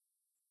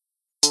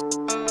Yo,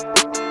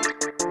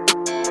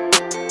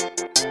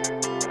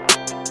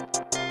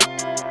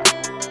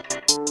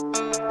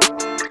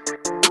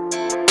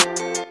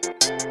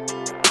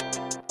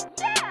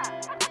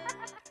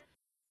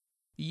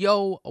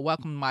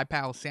 welcome to my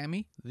pal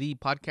Sammy, the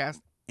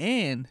podcast,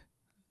 and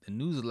the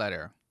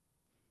newsletter.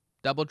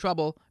 Double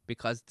trouble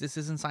because this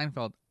isn't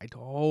Seinfeld. I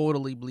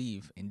totally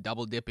believe in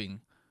double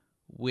dipping,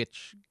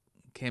 which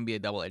can be a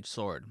double edged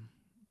sword,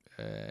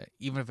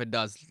 even if it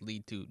does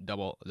lead to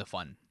double the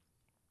fun.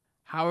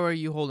 How are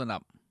you holding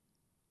up?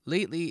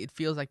 Lately, it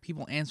feels like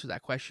people answer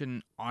that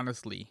question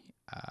honestly.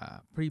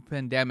 Pre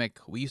pandemic,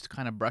 we used to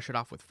kind of brush it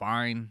off with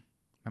fine.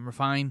 Remember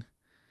fine?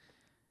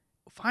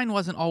 Fine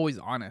wasn't always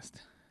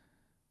honest.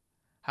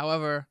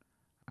 However,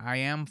 I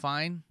am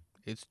fine.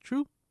 It's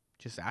true.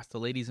 Just ask the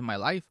ladies in my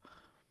life.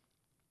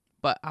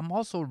 But I'm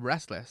also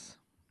restless.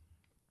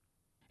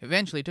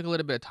 Eventually, it took a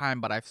little bit of time,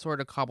 but I've sort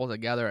of cobbled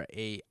together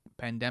a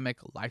pandemic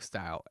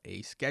lifestyle,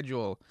 a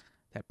schedule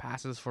that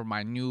passes for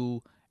my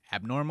new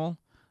abnormal,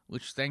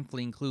 which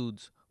thankfully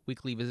includes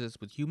weekly visits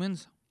with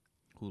humans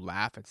who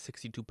laugh at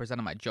 62%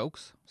 of my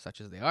jokes, such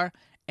as they are,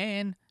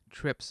 and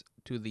trips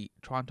to the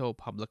Toronto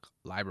Public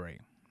Library.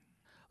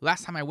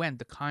 Last time I went,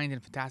 the kind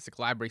and fantastic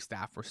library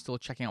staff were still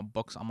checking out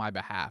books on my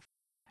behalf.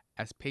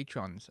 As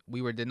patrons,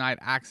 we were denied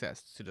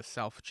access to the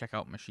self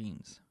checkout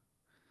machines.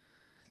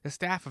 The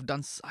staff have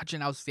done such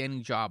an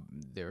outstanding job.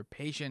 They're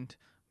patient,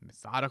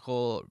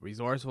 methodical,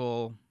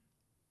 resourceful,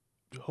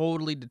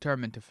 totally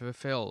determined to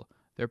fulfill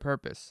their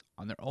purpose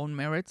on their own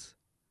merits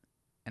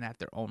and at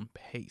their own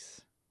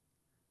pace.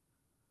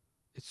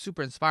 It's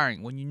super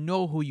inspiring. When you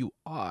know who you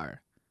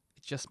are,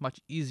 it's just much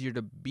easier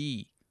to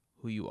be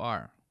who you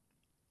are.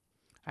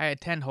 I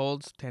had 10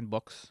 holds, 10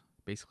 books,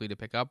 basically, to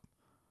pick up,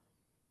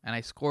 and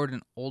I scored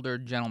an older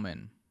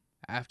gentleman.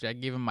 After I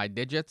gave him my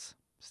digits,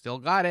 still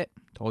got it,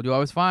 told you I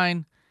was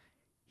fine.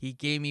 He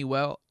gave me,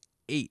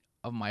 8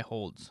 of my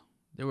holds.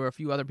 There were a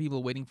few other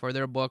people waiting for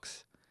their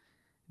books.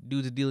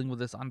 Dudes dealing with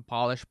this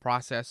unpolished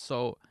process,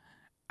 so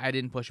I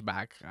didn't push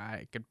back.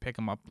 I could pick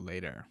them up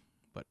later.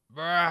 But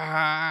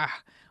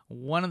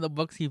one of the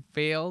books he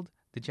failed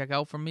to check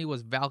out for me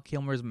was Val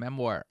Kilmer's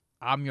memoir,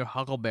 I'm Your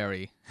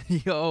Huckleberry.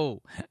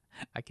 Yo,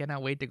 I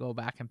cannot wait to go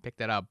back and pick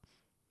that up.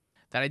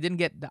 That I didn't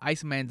get the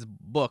Iceman's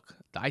book,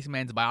 the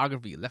Iceman's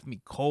biography, left me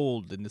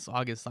cold in this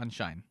August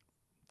sunshine.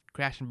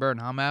 Crash and burn,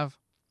 huh, Mav?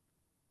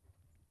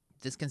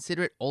 This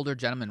considerate older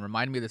gentleman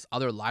reminded me of this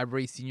other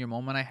library senior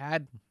moment I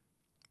had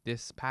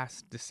this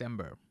past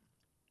December.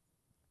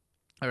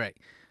 All right,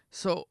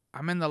 so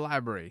I'm in the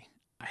library.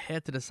 I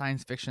head to the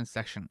science fiction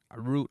section,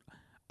 a route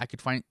I could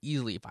find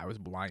easily if I was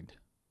blind.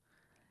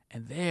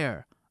 And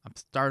there, I'm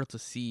startled to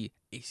see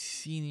a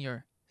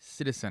senior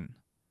citizen.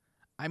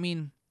 I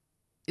mean,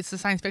 it's the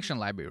science fiction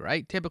library,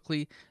 right?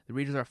 Typically, the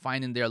readers are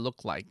finding their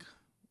look like,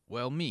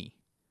 well, me.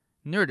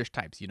 Nerdish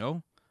types, you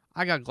know?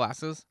 I got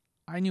glasses.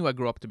 I knew I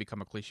grew up to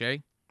become a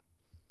cliche.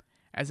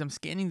 As I'm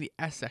scanning the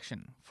S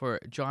section for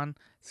John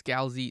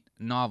Scalzi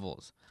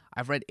novels,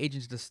 I've read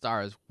Agents of the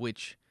Stars,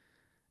 which,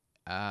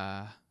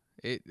 that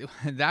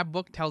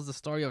book tells the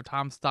story of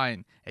Tom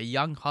Stein, a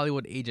young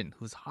Hollywood agent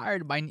who's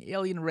hired by an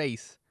alien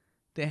race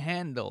to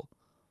handle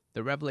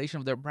the revelation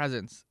of their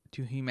presence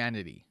to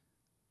humanity.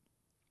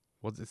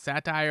 Was it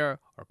satire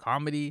or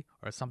comedy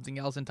or something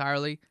else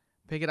entirely?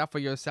 Pick it up for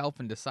yourself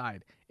and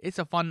decide. It's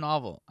a fun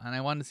novel, and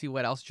I wanted to see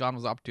what else John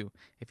was up to,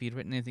 if he'd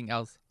written anything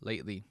else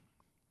lately.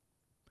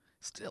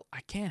 Still, I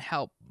can't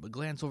help but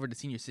glance over the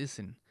senior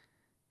citizen.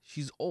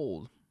 She's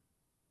old.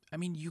 I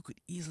mean, you could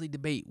easily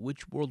debate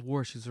which world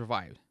war she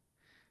survived.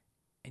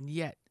 And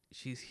yet,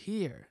 she's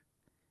here,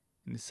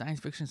 in the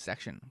science fiction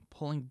section,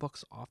 pulling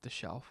books off the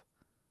shelf,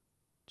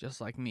 just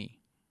like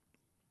me.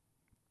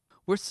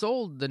 We're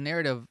sold the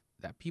narrative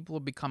that people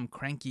will become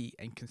cranky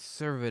and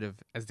conservative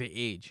as they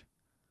age.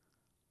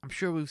 I'm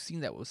sure we've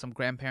seen that with some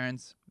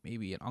grandparents,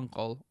 maybe an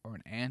uncle or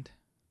an aunt.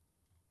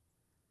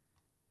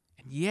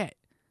 And yet,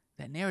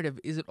 that narrative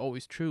isn't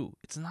always true.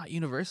 It's not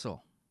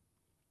universal.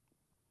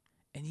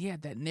 And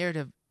yet, that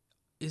narrative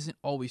isn't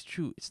always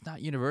true. It's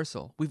not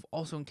universal. We've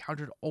also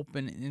encountered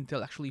open and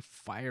intellectually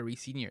fiery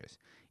seniors,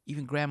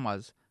 even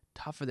grandmas,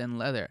 tougher than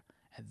leather,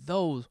 and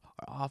those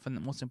are often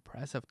the most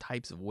impressive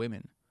types of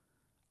women.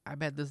 I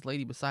bet this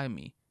lady beside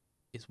me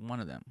is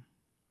one of them.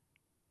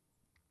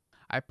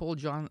 I pulled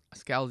John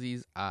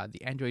Scalzi's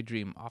The Android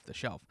Dream off the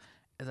shelf.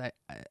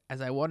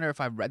 As I wonder if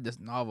I've read this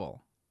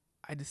novel,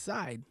 I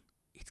decide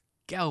it's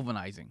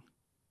galvanizing.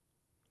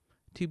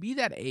 To be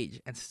that age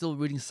and still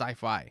reading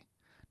sci-fi,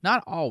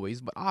 not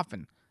always, but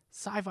often,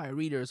 sci-fi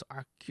readers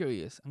are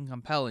curious and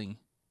compelling.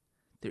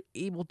 They're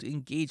able to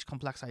engage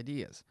complex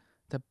ideas.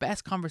 The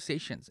best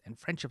conversations and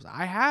friendships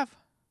I have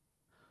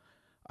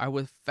are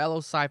with fellow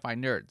sci-fi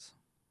nerds.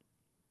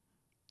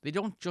 They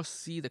don't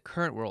just see the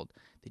current world,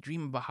 they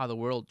dream about how the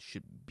world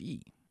should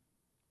be.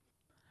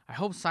 I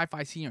hope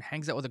Sci-Fi Senior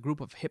hangs out with a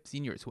group of hip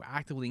seniors who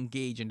actively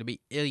engage and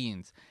debate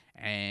aliens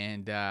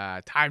and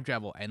time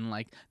travel and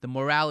like the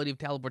morality of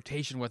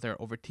teleportation with her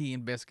over tea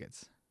and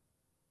biscuits.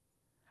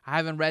 I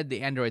haven't read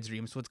The Android's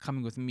Dream, so it's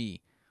coming with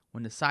me.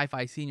 When the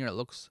sci-fi senior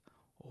looks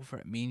over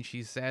at me and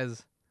she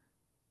says,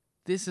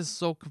 "This is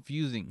so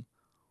confusing.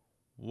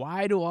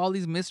 Why do all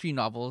these mystery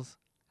novels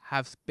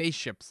have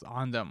spaceships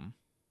on them?"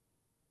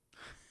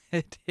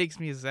 It takes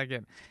me a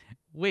second.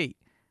 Wait,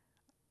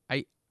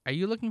 I are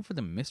you looking for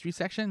the mystery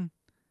section?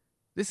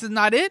 This is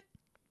not it?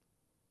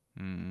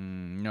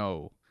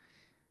 No.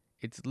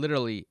 It's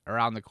literally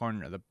around the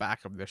corner at the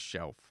back of this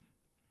shelf.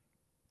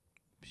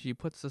 She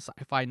puts the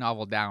sci-fi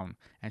novel down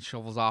and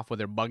shovels off with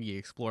her buggy to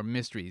explore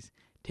mysteries,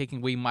 taking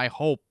away my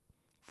hope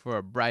for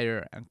a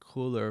brighter and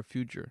cooler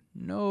future.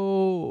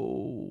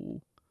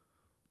 No.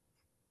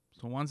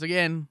 So once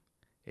again,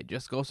 it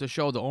just goes to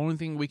show the only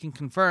thing we can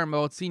confirm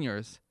about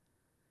seniors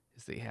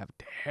is they have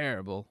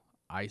terrible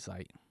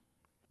eyesight.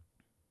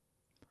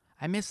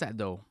 I miss that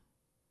though.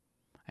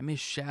 I miss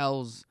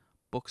shelves,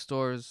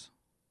 bookstores.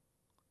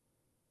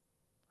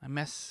 I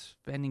miss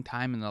spending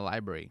time in the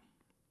library.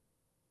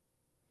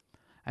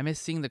 I miss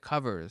seeing the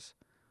covers,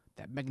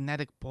 that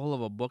magnetic pull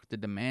of a book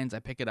that demands I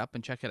pick it up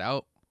and check it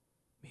out,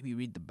 maybe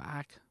read the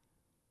back.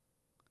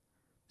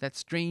 That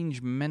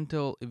strange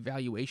mental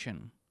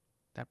evaluation,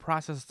 that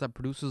process that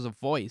produces a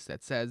voice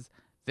that says,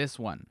 "This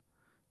one,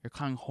 you're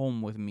coming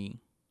home with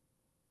me."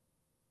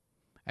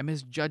 I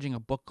miss judging a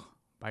book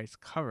by its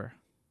cover.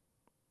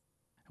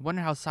 I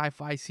wonder how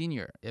Sci-Fi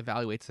Senior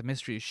evaluates the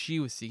mysteries she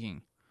was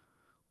seeking.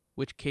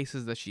 Which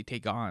cases does she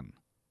take on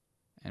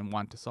and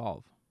want to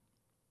solve?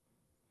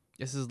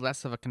 This is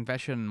less of a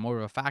confession and more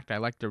of a fact I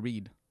like to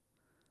read.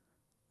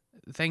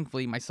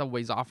 Thankfully, my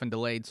subway's often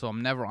delayed, so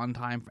I'm never on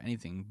time for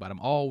anything, but I'm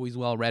always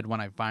well read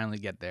when I finally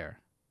get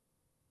there.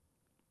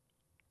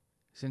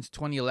 Since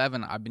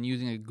 2011, I've been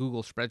using a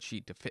Google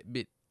spreadsheet to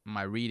Fitbit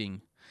my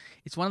reading.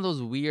 It's one of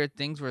those weird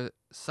things where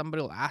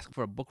somebody will ask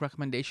for a book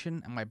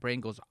recommendation and my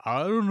brain goes,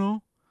 "I don't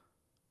know."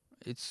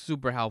 It's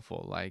super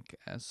helpful.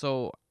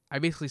 So I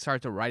basically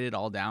started to write it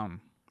all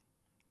down.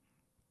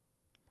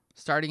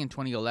 Starting in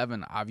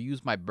 2011, I've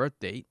used my birth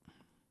date,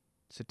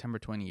 September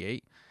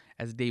 28,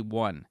 as day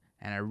 1,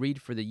 and I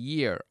read for the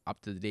year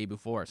up to the day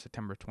before,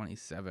 September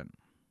 27.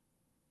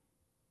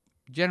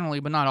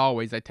 Generally, but not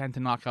always, I tend to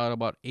knock out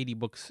about 80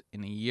 books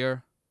in a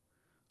year,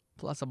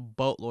 plus a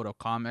boatload of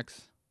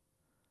comics,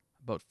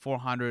 about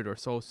 400 or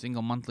so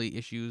single monthly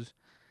issues,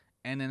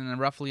 and then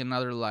roughly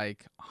another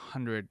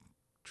 100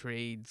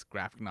 trades,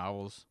 graphic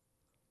novels,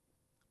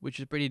 which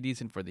is pretty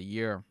decent for the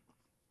year.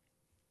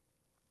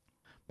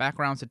 Back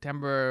around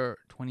September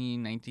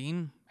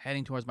 2019,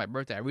 heading towards my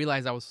birthday, I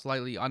realized I was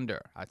slightly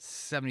under at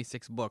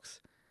 76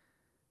 books.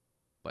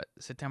 But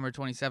September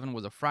 27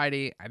 was a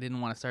Friday. I didn't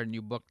want to start a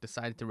new book,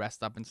 decided to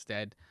rest up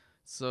instead.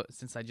 So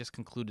since I just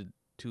concluded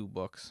 2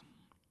 books.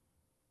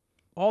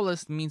 All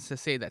this means to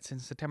say that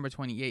since September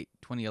 28,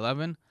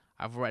 2011,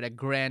 I've read a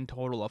grand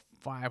total of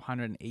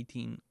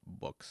 518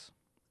 books.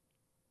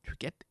 To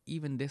get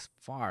even this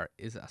far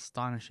is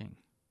astonishing.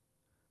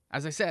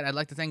 As I said, I'd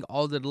like to thank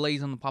all the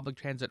delays on the public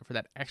transit for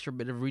that extra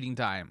bit of reading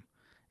time.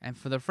 And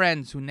for the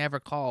friends who never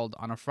called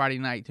on a Friday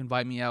night to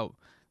invite me out.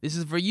 This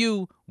is for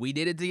you. We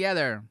did it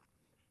together.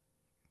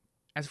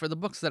 As for the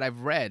books that I've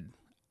read,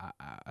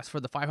 as for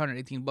the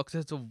 518 books,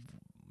 it's a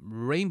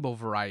rainbow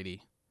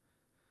variety.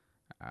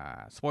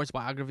 Sports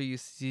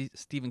biographies,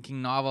 Stephen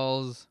King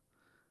novels,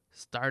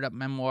 startup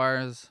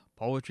memoirs,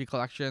 poetry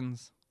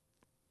collections,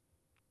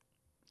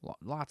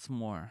 lots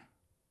more.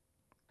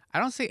 I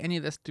don't say any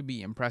of this to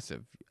be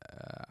impressive,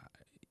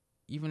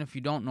 even if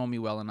you don't know me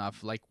well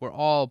enough. We're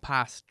all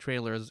past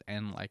trailers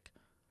and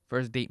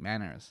first date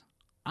manners.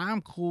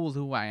 I'm cool with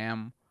who I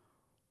am.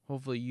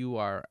 Hopefully you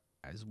are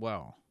as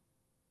well.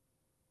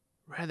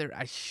 Rather,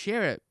 I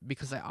share it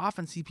because I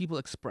often see people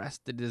express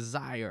the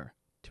desire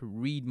to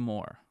read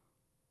more.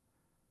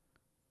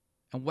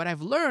 And what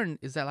I've learned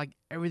is that, like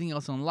everything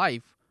else in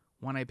life,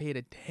 when I paid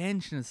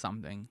attention to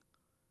something,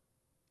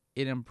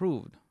 it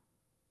improved.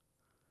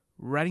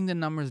 Writing the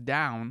numbers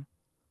down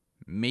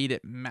made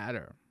it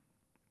matter.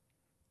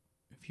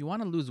 If you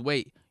want to lose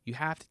weight, you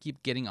have to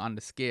keep getting on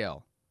the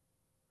scale.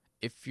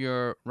 If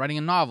you're writing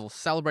a novel,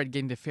 celebrate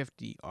getting to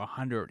 50 or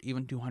 100,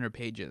 even 200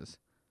 pages.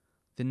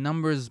 The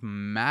numbers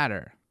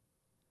matter.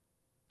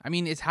 I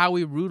mean, it's how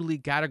we rudely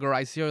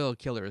categorize serial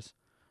killers.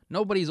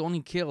 Nobody's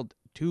only killed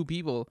 2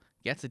 people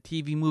gets a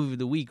TV movie of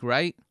the week,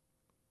 right?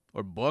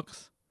 Or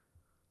books.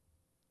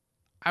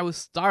 I was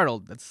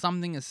startled that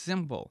something as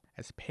simple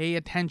as pay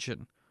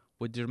attention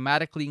would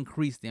dramatically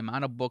increase the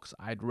amount of books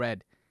I'd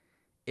read.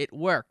 It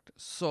worked,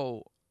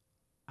 so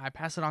I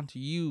pass it on to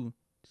you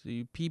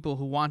people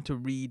who want to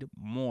read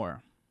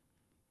more.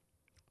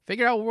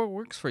 Figure out what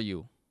works for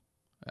you.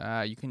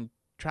 You can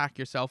track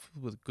yourself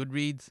with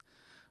Goodreads.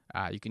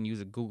 You can use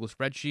a Google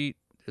spreadsheet.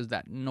 There's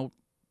that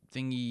notepad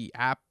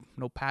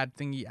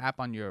thingy app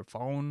on your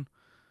phone.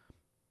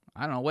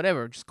 I don't know,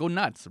 whatever. Just go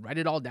nuts. Write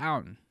it all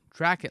down.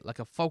 Track it like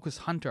a focused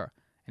hunter.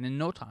 And in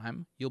no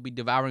time, you'll be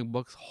devouring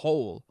books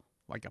whole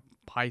like a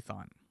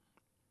python.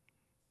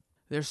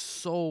 There's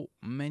so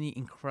many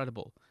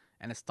incredible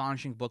and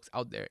astonishing books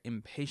out there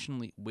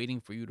impatiently waiting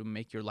for you to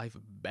make your life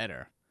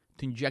better,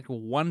 to inject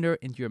wonder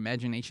into your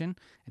imagination,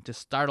 and to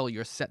startle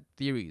your set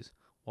theories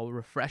while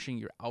refreshing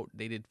your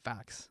outdated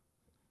facts.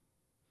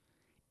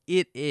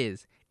 It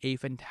is a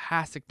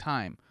fantastic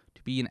time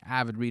to be an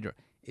avid reader,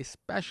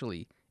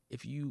 especially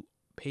if you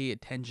pay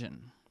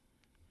attention.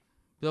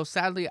 Though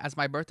sadly, as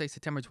my birthday,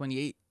 September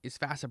 28th, is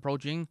fast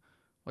approaching,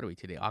 what are we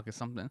today, August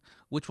something,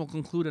 which will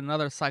conclude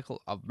another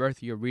cycle of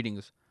birth year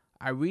readings,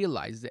 I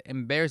realize that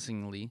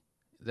embarrassingly,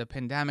 the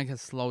pandemic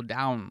has slowed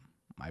down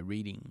my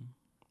reading.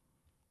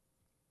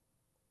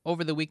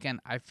 Over the weekend,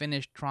 I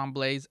finished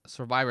Tremblay's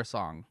Survivor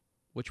Song,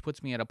 which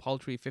puts me at a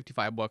paltry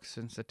 55 books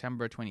since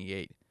September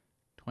 28,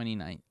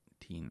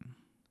 2019.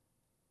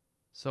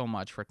 So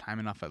much for time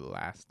enough at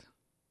last.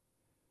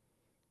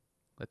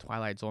 The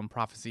Twilight Zone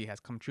prophecy has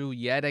come true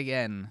yet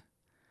again.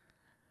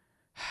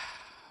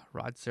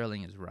 Rod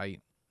Serling is right.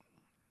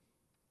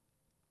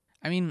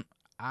 I mean,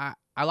 I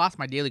lost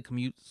my daily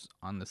commutes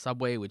on the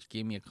subway, which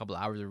gave me a couple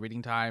hours of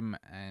reading time,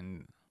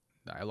 and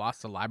I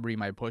lost the library,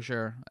 my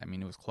pusher. I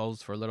mean, it was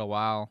closed for a little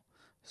while,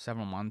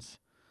 several months.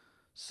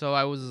 So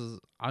I was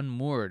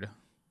unmoored,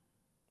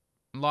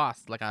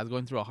 lost, like I was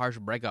going through a harsh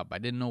breakup. I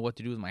didn't know what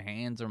to do with my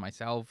hands or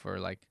myself, or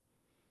like,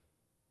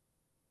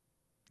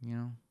 you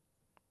know.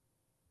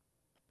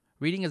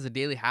 Reading as a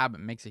daily habit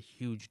makes a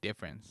huge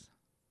difference.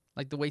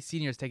 Like the way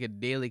seniors take a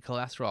daily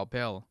cholesterol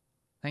pill.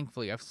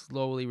 Thankfully, I've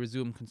slowly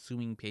resumed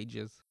consuming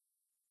pages.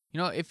 You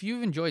know, if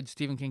you've enjoyed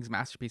Stephen King's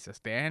masterpiece The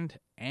Stand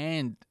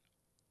and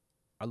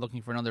are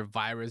looking for another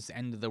virus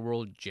end of the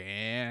world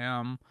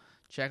jam,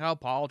 check out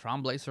Paul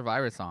Tremblay's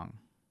Survivor Song.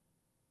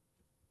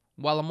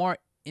 While a more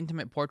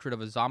intimate portrait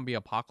of a zombie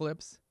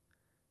apocalypse,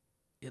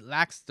 it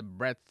lacks the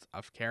breadth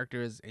of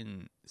characters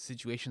in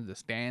situations The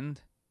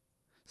Stand.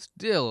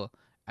 Still,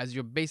 as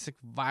your basic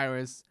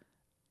virus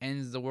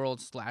ends the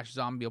world /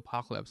 zombie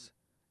apocalypse,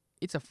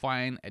 it's a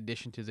fine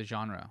addition to the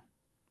genre.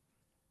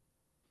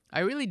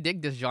 I really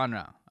dig this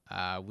genre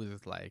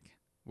with like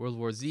World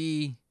War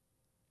Z,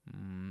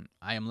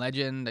 I Am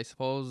Legend, I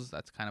suppose.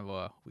 That's kind of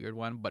a weird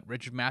one. But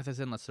Richard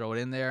Matheson, let's throw it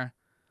in there.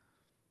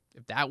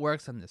 If that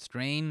works, then The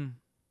Strain,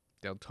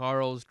 Del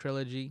Toro's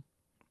trilogy.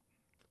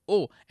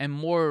 Oh, and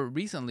more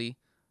recently,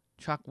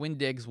 Chuck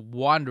Wendig's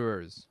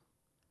Wanderers.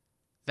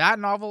 That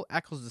novel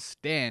echoes The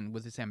Stand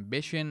with its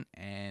ambition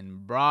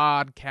and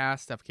broad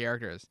cast of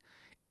characters.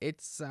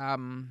 It's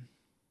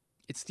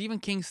Stephen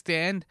King's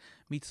Stand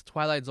meets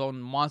Twilight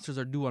Zone Monsters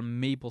Are Due on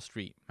Maple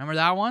Street. Remember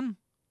that one?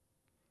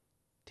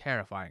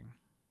 Terrifying.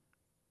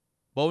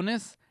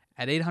 Bonus,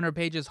 at 800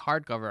 pages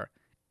hardcover,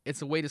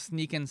 it's a way to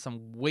sneak in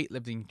some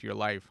weightlifting to your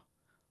life.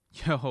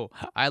 Yo,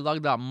 I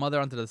lugged that mother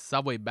onto the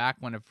subway back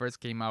when it first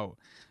came out.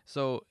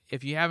 So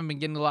if you haven't been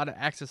getting a lot of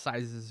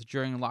exercises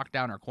during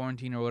lockdown or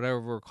quarantine or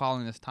whatever we're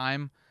calling this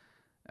time,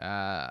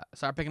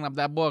 start picking up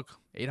that book.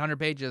 800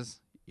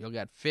 pages. You'll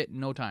get fit in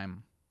no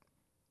time.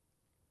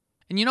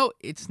 And you know,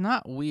 it's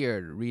not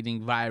weird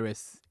reading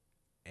virus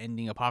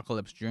ending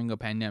apocalypse during a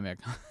pandemic.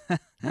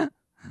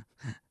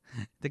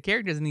 The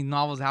characters in these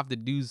novels have to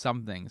do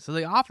something, so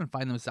they often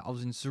find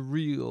themselves in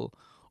surreal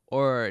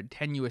or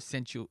tenuous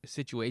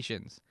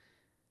situations.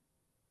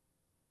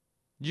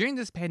 During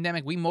this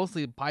pandemic, we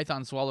mostly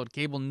Python swallowed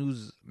cable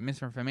news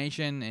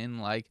misinformation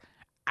and like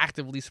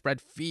actively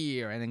spread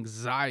fear and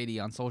anxiety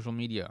on social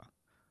media.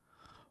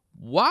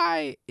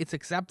 Why it's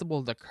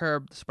acceptable to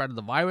curb the spread of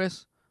the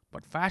virus,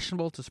 but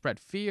fashionable to spread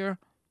fear,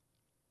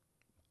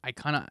 I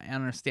kind of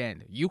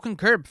understand. You can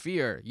curb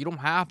fear. You don't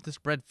have to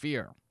spread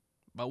fear.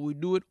 But we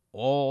do it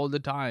all the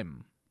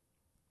time.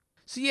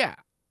 So yeah,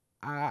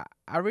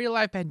 a real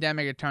life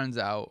pandemic, it turns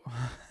out,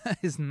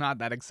 is not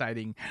that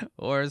exciting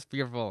or as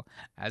fearful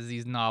as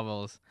these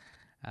novels.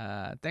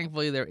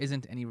 Thankfully, there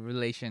isn't any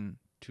relation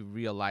to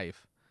real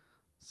life.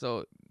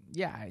 So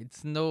yeah,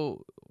 it's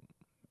no,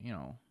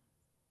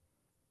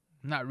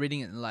 not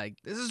reading it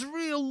like, this is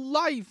real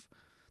life.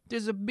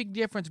 There's a big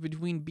difference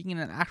between being in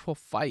an actual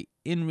fight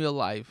in real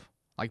life,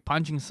 like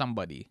punching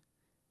somebody,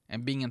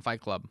 and being in Fight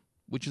Club,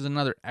 which is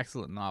another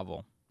excellent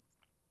novel.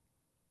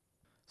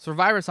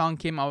 Survivor Song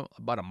came out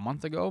about a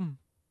month ago.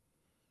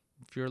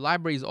 If your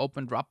library is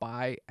open, drop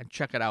by and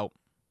check it out.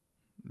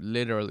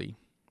 Literally.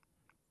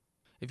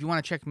 If you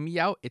want to check me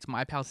out, it's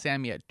my pal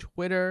Sammy at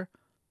Twitter,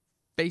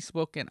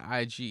 Facebook, and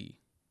IG.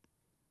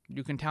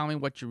 You can tell me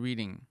what you're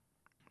reading.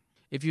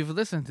 If you've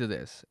listened to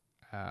this,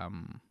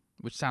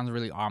 which sounds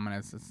really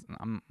ominous,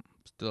 I'm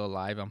still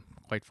alive. I'm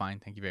quite fine.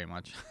 Thank you very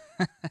much.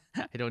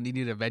 I don't need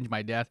you to avenge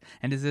my death.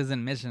 And this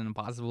isn't Mission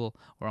Impossible,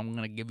 where I'm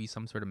going to give you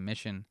some sort of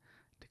mission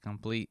to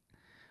complete.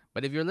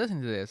 But if you're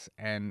listening to this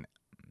and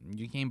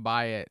you came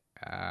by it,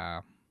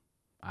 I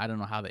don't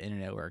know how the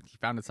internet works. You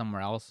found it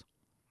somewhere else.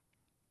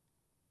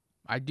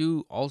 I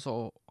do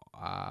also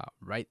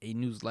write a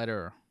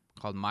newsletter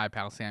called My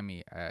Pal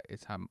Sammy.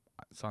 It's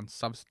on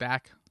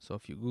Substack. So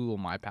if you Google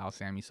My Pal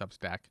Sammy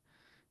Substack,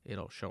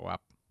 it'll show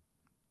up.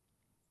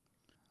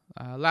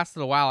 Last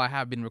little while, I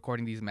have been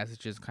recording these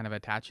messages, kind of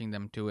attaching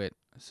them to it.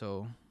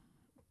 So,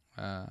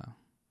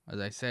 as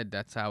I said,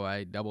 that's how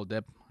I double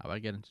dip, how I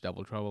get into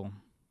double trouble.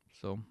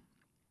 So,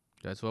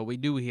 that's what we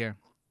do here.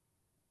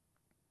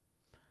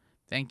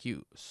 Thank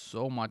you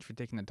so much for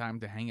taking the time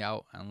to hang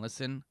out and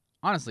listen.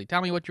 Honestly,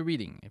 tell me what you're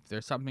reading. If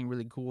there's something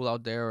really cool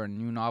out there, or a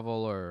new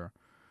novel, or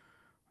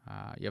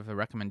you have a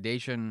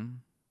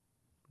recommendation,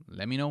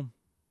 let me know.